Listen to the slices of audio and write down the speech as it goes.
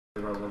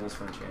Our levels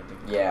for enchanting.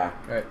 Yeah.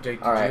 Alright,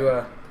 Jake, did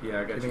you,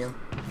 yeah, I got you.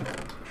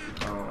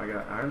 I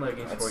got iron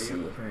leggings Let's for see.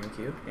 you. Thank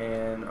you.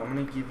 And I'm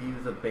gonna give you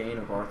the Bane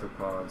of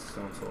Arthropods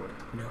stone sword.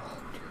 No,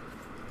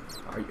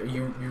 dude.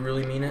 You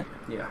really mean it?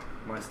 Yeah,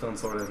 my stone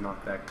sword has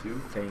knockback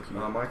too. Thank you.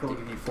 Michael will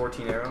give you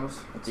 14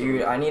 arrows.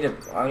 Dude, I need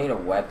a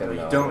weapon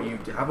No, though. you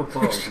don't. You have a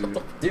bow,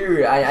 dude.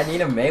 Dude, I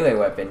need a melee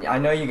weapon. I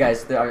know you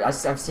guys.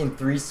 I've seen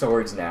 3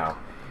 swords now.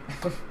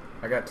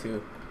 I got 2.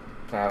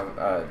 Can I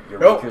have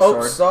your Oh, weaker oh,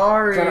 sword?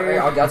 sorry.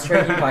 I'll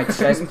trade you my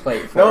chest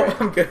plate for No, it.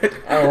 I'm good.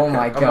 Oh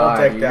my I'm all god,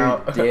 decked you're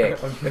out. a dick.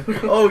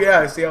 Oh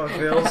yeah, see how it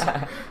feels?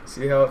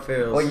 See how it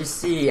feels? Well, you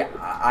see,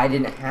 I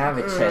didn't have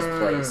a chest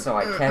plate, so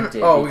I kept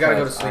it. Oh, we gotta go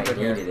to because sleep I in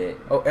here. needed it.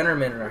 Oh,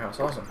 Enderman in our house.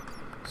 Awesome.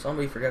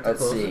 Somebody forgot to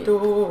Let's close see. the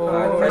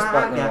door. Press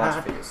button and God.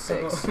 watch video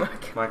 6. Oh my God.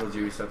 Michael, do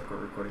you set the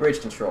recording?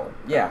 Bridge control.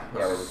 Yeah,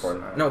 we're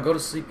recording. No, go to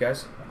sleep,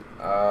 guys.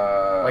 Like,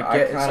 Like, I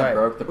get kind inside. of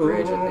broke the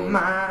bridge, I Oh think.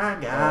 my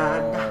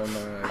god. Oh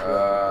my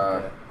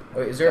God.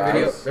 Wait, is there a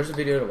video? guys. There's a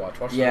video to watch.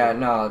 Watch Yeah, the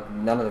no,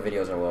 none of the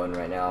videos are loading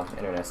right now.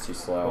 Internet's too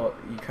slow. Well,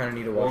 you kind of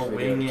need to watch Well, the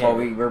video. wing it. Well,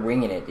 we're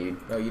winging it, dude.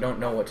 No, you don't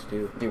know what to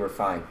do. Dude, we're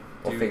fine.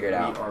 We'll Dude, figure it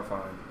out. We are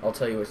fine. I'll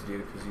tell you what to do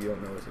because you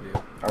don't know what to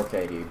do.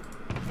 Okay, dude.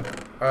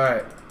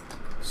 Alright,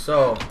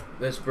 so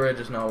this bridge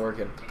is not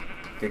working.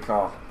 Good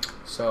call.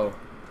 So,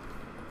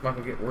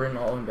 Michael, we're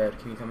all in bed.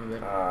 Can you come in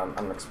bed?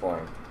 I'm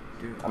exploring.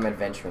 Dude, I'm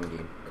adventuring,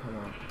 dude. come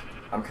on.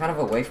 I'm kind of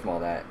away from all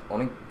that. Let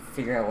me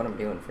figure out what I'm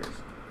doing first.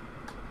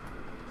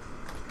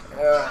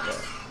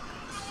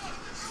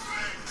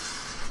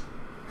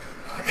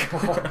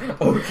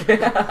 Okay.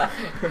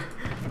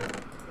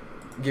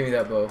 Give me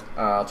that bow.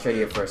 I'll trade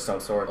you for a stone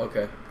sword.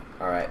 Okay.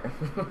 Alright.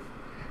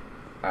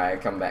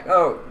 Alright, come back.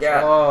 Oh,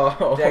 God.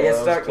 Oh, Did I get that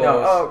was stuck? No.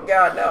 close. Oh,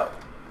 God, no.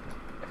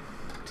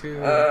 Two.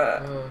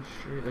 Uh, Oh,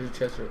 shoot. There's a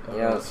chest. Oh,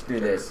 You know, screw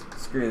this.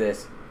 Screw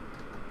this.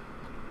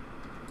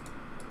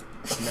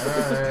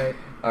 Night.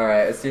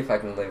 Alright, let's see if I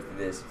can live through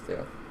this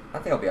still. I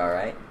think I'll be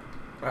alright.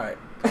 Alright.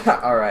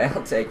 Alright,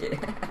 I'll take it.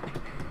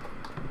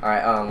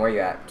 Alright, where you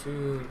at?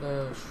 To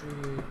the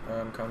street.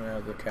 I'm coming out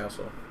of the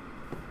castle.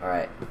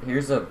 Alright,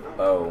 here's a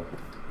bow.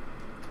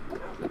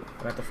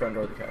 I'm at the front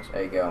door of the castle.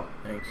 There you go.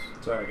 Thanks.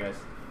 Sorry, guys.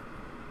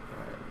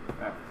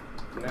 Alright.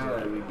 Now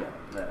that we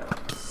got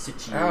that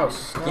situation. Ow,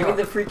 stop. Give me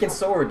the freaking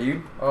sword,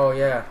 dude. Oh,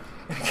 yeah.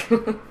 There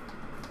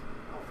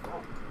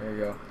you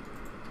go.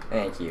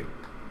 Thank you.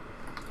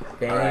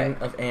 Bane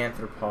Alright. of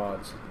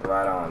Arthropods.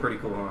 Right on. Pretty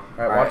cool, huh?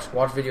 Alright, Alright.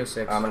 watch video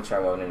 6. I'm gonna try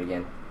welding it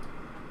again.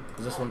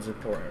 'Cause this one's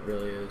important, it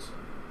really is.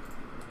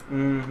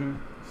 Mm-hmm.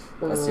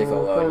 Let's see if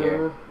it'll load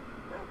here.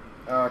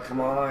 Oh,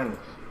 come on.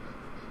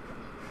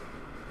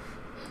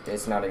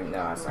 It's not even.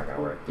 No, it's not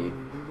gonna work, dude.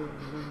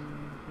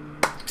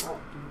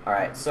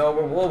 Alright,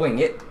 so we'll wing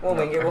it. We'll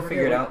wing it. We'll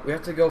figure it out. We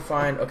have to go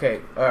find. Okay,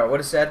 alright, what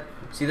it said.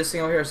 See this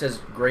thing over here? It says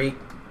Great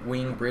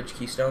Wing Bridge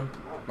Keystone,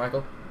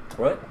 Michael?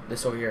 What?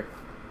 This over here.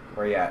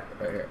 Where you at?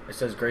 Right here. It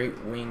says Great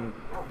Wing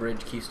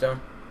Bridge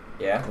Keystone.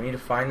 Yeah? We need to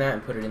find that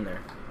and put it in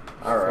there.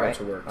 Alright.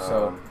 For it to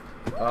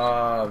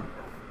work.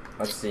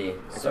 Let's see.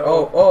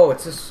 So,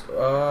 It's this.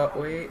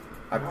 Wait.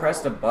 I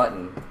pressed a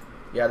button.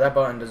 Yeah, that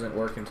button doesn't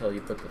work until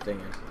you put the thing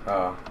in.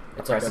 Oh,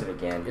 It's press like it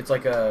again. It's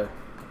like a.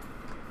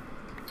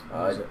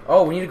 What is it?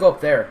 Oh, we need to go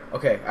up there.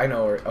 Okay, I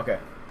know where. Okay.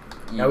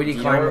 Now we need to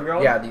you know where climb. we're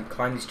going? Yeah,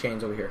 climb these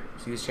chains over here.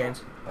 See these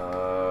chains?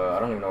 I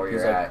don't even know where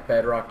These you're like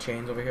bedrock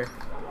chains over here.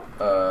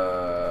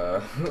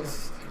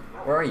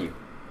 Where are you?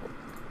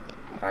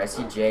 I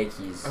see Jake.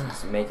 He's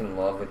making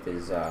love with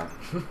his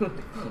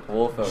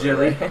wolf over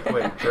Jilly. there.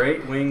 Wait,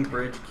 Great Wing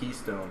Bridge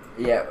Keystone.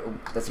 Yeah,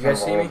 that's You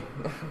guys kinda see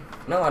old.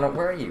 No, I don't.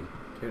 Where are you?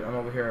 Dude, I'm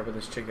over here with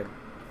this chicken.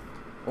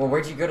 Well,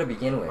 where'd you go to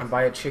begin with? I'm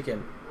by a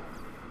chicken.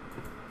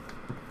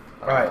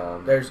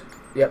 Alright, there's.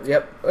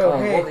 Yep. Oh,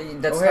 hey. well,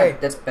 that's oh, not. hey.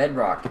 That's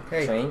bedrock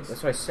Hey, chains.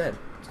 that's what I said.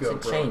 I Go,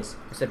 said bro. chains.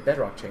 I said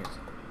bedrock chains.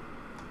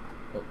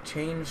 Well,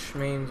 change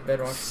means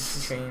bedrock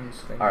chains.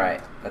 Thing. All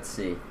right, let's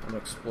see. I'm gonna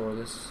explore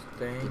this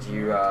thing. Did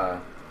you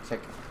check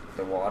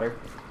the water?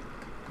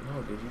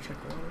 No, did you check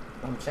the water?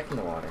 I'm checking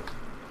the water.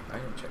 I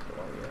didn't check the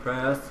water yet.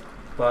 Press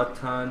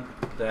button,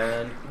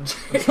 then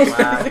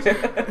flat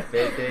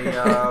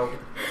video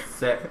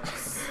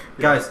 6.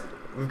 Guys,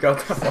 We've got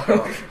that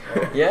far.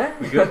 Yeah.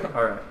 we good?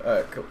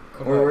 Alright. Come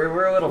on.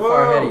 We're a little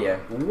far ahead of you.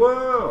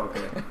 Whoa!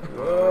 Okay.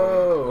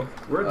 Whoa.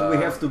 Where do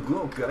we have to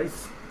go,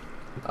 guys?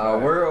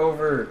 We're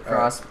over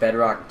across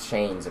bedrock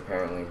chains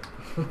apparently.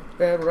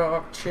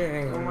 Bedrock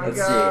chains. Oh my Let's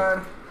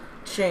god.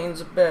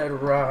 Chains of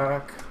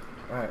bedrock.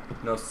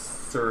 Alright. No,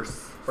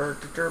 seriously,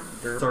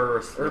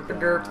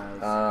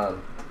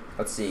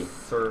 Let's see.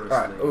 seriously.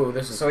 Alright. Oh,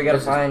 this is. So we gotta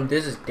this find-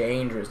 This is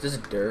dangerous. This is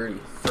dirty.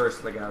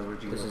 Seriously, guys,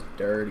 where'd you This go? is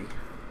dirty.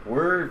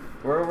 We're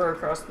over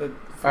across the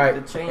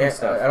Alright. chain Yeah,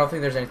 stuff. I don't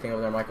think there's anything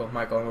over there, Michael.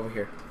 Michael, I'm over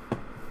here.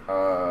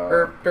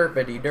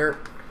 Derpity derp.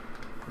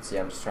 Let's see.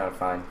 I'm just trying to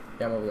find.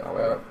 Yeah, I'm over there. Oh,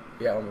 wait, wait.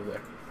 Yeah, I'm over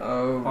there.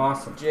 Oh,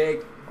 Awesome.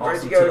 Jake. Where'd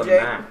Awesome you go, to the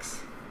Jake? max.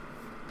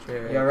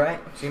 Jake. You alright?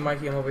 See,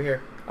 Mikey, I'm over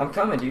here. I'm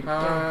coming, dude.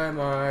 Hi,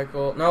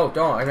 Michael. No,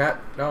 don't. I'm not.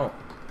 No.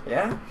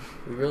 Yeah?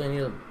 We really need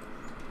to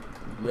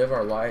live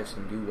our lives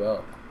and do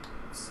well.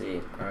 Let's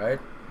see. Alright?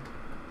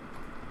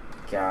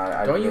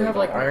 God. Don't you have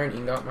like iron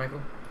ingot,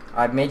 Michael?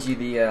 I made you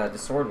the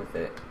sword with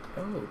it.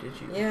 Oh, did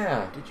you?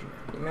 Yeah. Did you?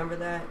 You remember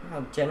that?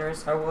 How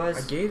generous I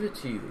was? I gave it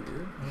to you,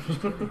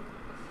 dude.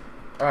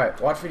 Alright,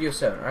 watch video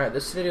 7. Alright,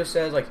 this video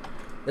says like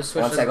this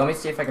switch. 1 sec, let me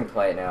see if I can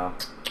play it now.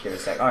 Give it a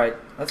sec. Alright,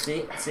 let's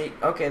see.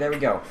 Okay, there we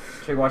go.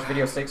 Should we watch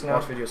video 6 now?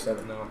 Watch video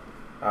 7. No.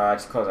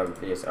 Just close out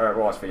video. Alright,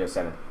 we'll watch video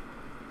 7.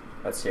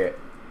 Let's hear it.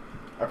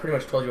 I pretty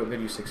much told you what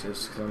video 6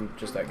 is because I'm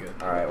just that good.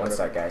 Alright, 1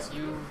 sec, guys.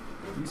 You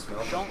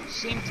don't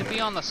seem to be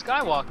on the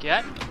skywalk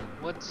yet.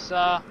 What's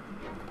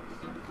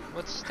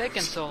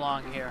taking so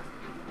long here?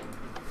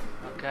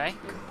 Okay.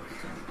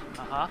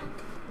 Uh-huh.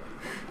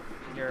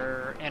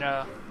 You're in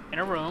a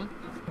room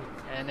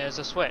and there's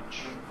a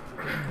switch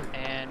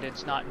and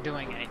it's not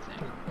doing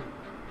anything.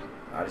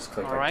 I just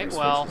clicked Alright,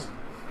 well,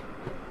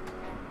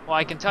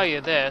 I can tell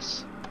you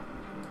this.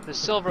 The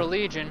Silver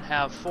Legion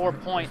have 4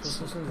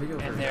 points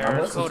in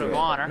their code of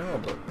honor. No,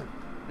 but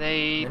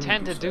they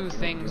tend to do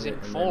things in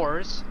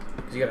 4s.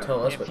 you gotta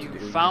tell us If what to you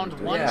do. found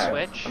one Yeah,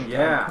 switch,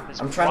 there's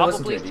I'm trying to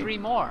listen to probably it, dude. 3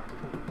 more.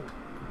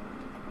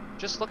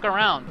 Just look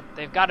around.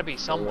 They've got to be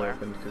somewhere.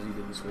 Because you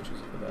did the switches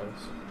without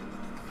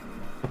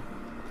us.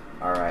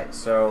 Alright,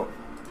 so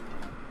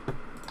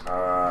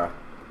I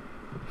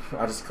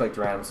just clicked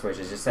random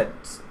switches. It just said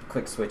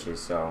click switches,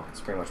 so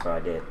that's pretty much what I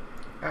did.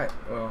 Alright,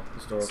 well,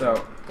 the store.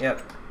 So,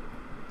 yep.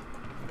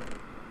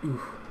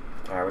 Ooh.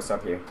 Alright, what's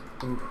up here?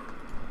 Ooh.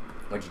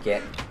 What'd you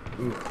get?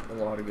 Ooh, a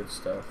lot of good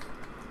stuff.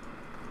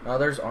 Oh,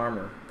 there's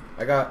armor.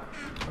 I got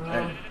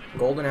a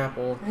golden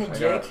apple. Hey, I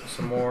Jake. got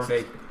some more.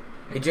 Hey,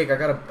 Jake, I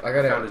got a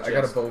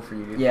chest. bow for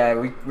you, dude. Yeah,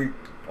 we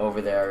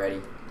over there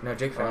already. No,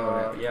 Jake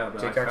found it. yeah,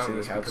 but Jake I found actually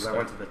this had because I stuff.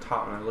 went to the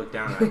top and I looked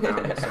down and I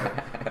found it, so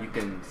you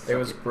can. There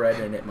was bread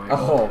in it, Michael.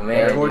 Oh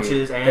man,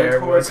 torches dude. and There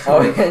torches. was-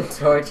 Oh, and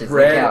torches.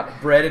 Look out.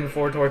 Bread and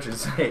 4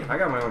 torches. Hey, I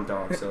got my own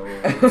dog, so.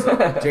 What's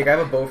up? Jake, I have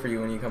a bow for you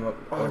when you come up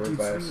Oh, over dude,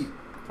 by us. sweet.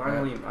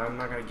 Finally, I'm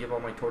not gonna give all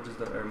my torches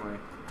or my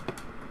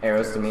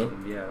Arrows to me.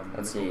 Yeah.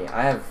 Let's see.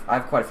 I have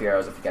quite a few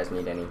arrows if you guys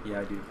need any. Yeah,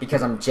 I do.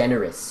 Because I'm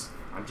generous.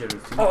 I'm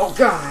generous too. Oh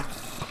god.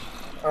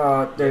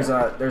 There's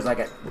like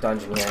a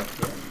dungeon here. Yeah.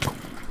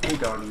 Hey,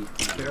 doggy,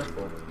 be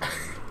careful.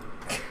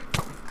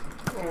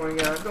 Oh my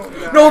god, don't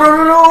die. No!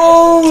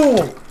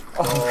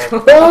 Oh,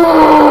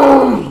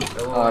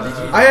 Did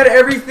you? I had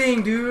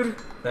everything, dude.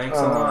 Thanks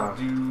a lot,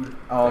 dude.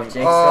 Oh, Thanks.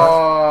 Jake stuff.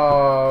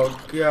 Oh,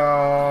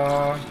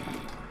 God.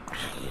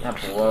 That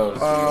blows,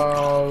 dude.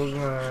 Oh,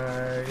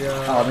 my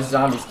God. Oh, this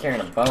zombie's carrying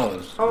a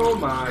bone. Oh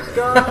my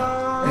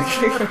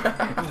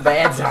god.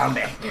 Bad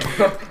zombie.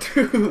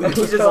 Dude.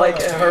 He's just like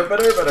herp.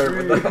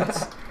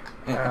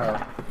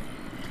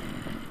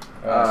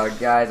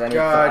 Guys, I need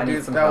God, I need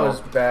dude, some that help.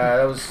 was bad.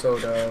 That was so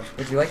dumb.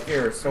 Did you like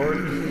your sword?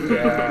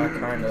 Yeah,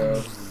 kind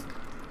of.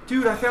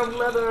 Dude, I found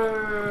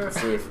leather. Let's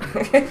see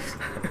if.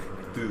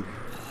 Dude.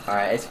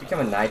 Alright, it's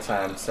becoming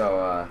nighttime,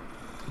 so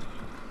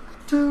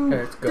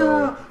Let's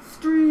go.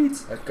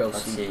 Streets. Let's go.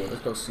 Let's see.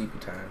 Let's go sleepy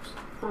times.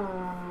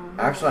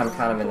 actually I'm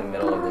kind of in the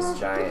middle of this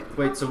giant.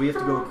 Wait, so we have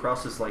to go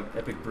across this like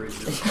epic bridge.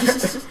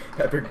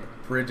 Epic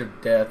bridge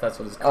of death. That's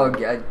what it's Oh, called.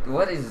 God,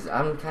 what is?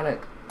 I'm kind of.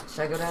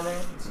 Should I go down there?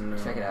 Let's No.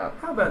 check it out.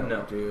 How about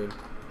no? Dude.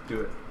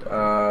 Do it.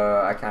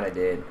 I kind of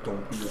did.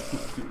 Don't be a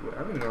I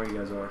don't even know where you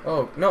guys are.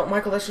 Oh no,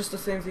 Michael, that's just the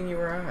same thing you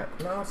were at.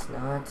 No, it's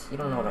not. You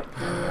don't know what I'm.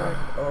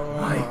 Oh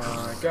my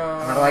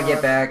God. How do I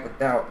get back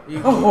without?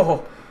 You-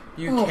 Oh,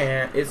 You Oh.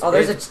 can't. It's. oh,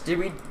 there's a. it's- Did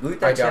we loot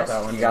that I got chest?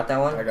 that one. You got that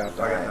one? I got I that.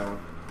 got Alright. that one.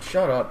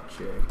 Shut up,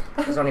 Jake.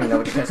 I just don't even know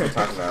what chest we're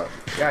talking about.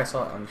 Yeah, I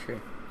saw it on the tree.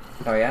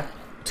 Oh yeah.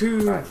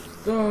 To Alright.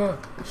 the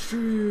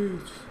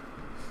streets.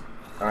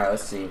 All right.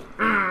 Let's see.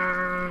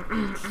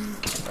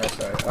 That's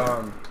right.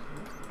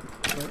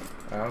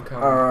 I'm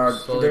coming.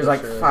 slowly There's but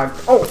like surely.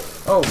 5. Oh.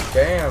 Oh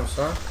damn,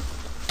 son.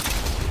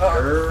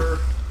 Err.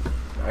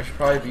 I should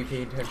probably be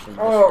paying attention to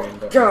the Oh stream.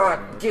 But God!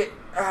 Get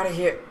out of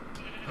here.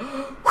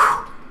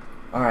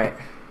 All right.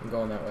 I'm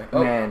going that way.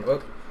 Oh, Man.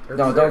 oh.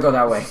 No, don't go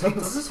that way.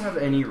 Does this have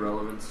any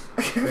relevance?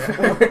 Jake,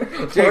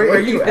 where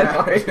you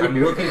at? I'm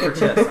looking for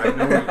chests.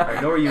 I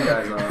know where you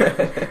guys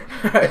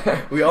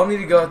are. We all need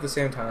to go at the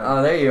same time.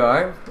 Oh, there you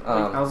are.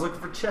 I was looking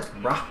for chests,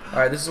 bro.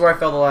 Alright, this is where I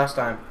fell the last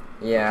time.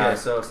 Yeah. Okay,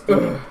 so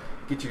Steve,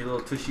 get your little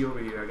tushy over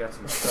here. I got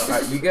some stuff.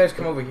 Alright, you guys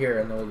come over here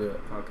and then we'll do it.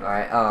 Okay. All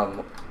right.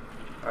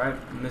 Alright,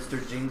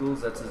 Mr. Jingles,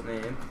 that's his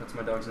name. That's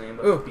my dog's name.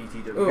 Ooh.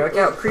 BTW. Ooh, Look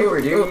out,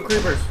 creeper, dude. Ooh,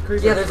 creepers.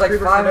 Yeah, there's like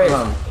creepers 5 for of days.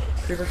 them.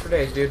 Creepers for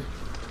days, dude.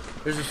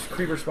 There's a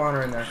creeper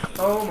spawner in there.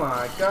 Oh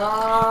my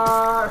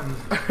god!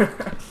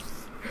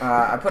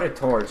 I put a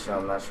torch, so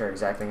I'm not sure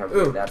exactly how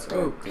good that's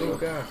going to be. ooh,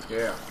 God.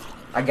 Yeah.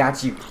 I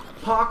got you.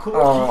 Parkour.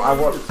 Oh, I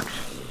was.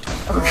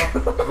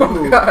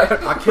 Ooh, God.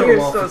 I killed You're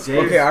him off so for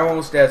days. Okay, I'm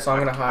almost dead, so I'm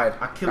gonna hide.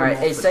 I killed All him right,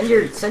 off hey, for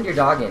send your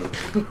dog in.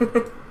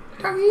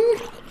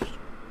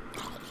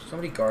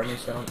 Somebody guard me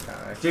so I don't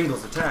die.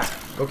 Jingles, attack.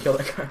 Go kill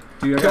that guy.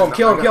 Dude, I Kill him, got-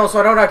 kill I him, got- kill him so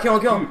I don't die. Kill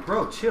him, kill him. Dude,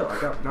 bro, chill. I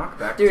got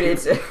knockback Dude, too.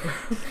 it's. I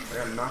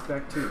got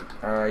knockback too.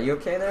 Are you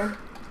okay there?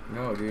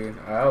 No, dude.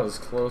 I was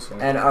close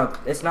one. And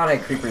it's not a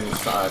creeper,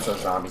 it's a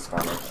zombie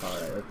spawner.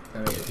 Alright, that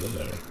makes it feel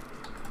better.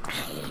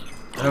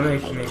 That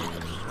makes me.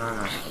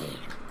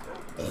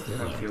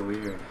 I feel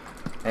weird.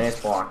 And it's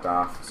blocked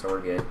off, so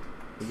we're good.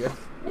 You good?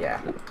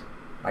 Yeah.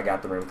 I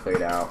got the room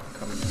cleared out.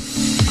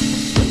 Coming.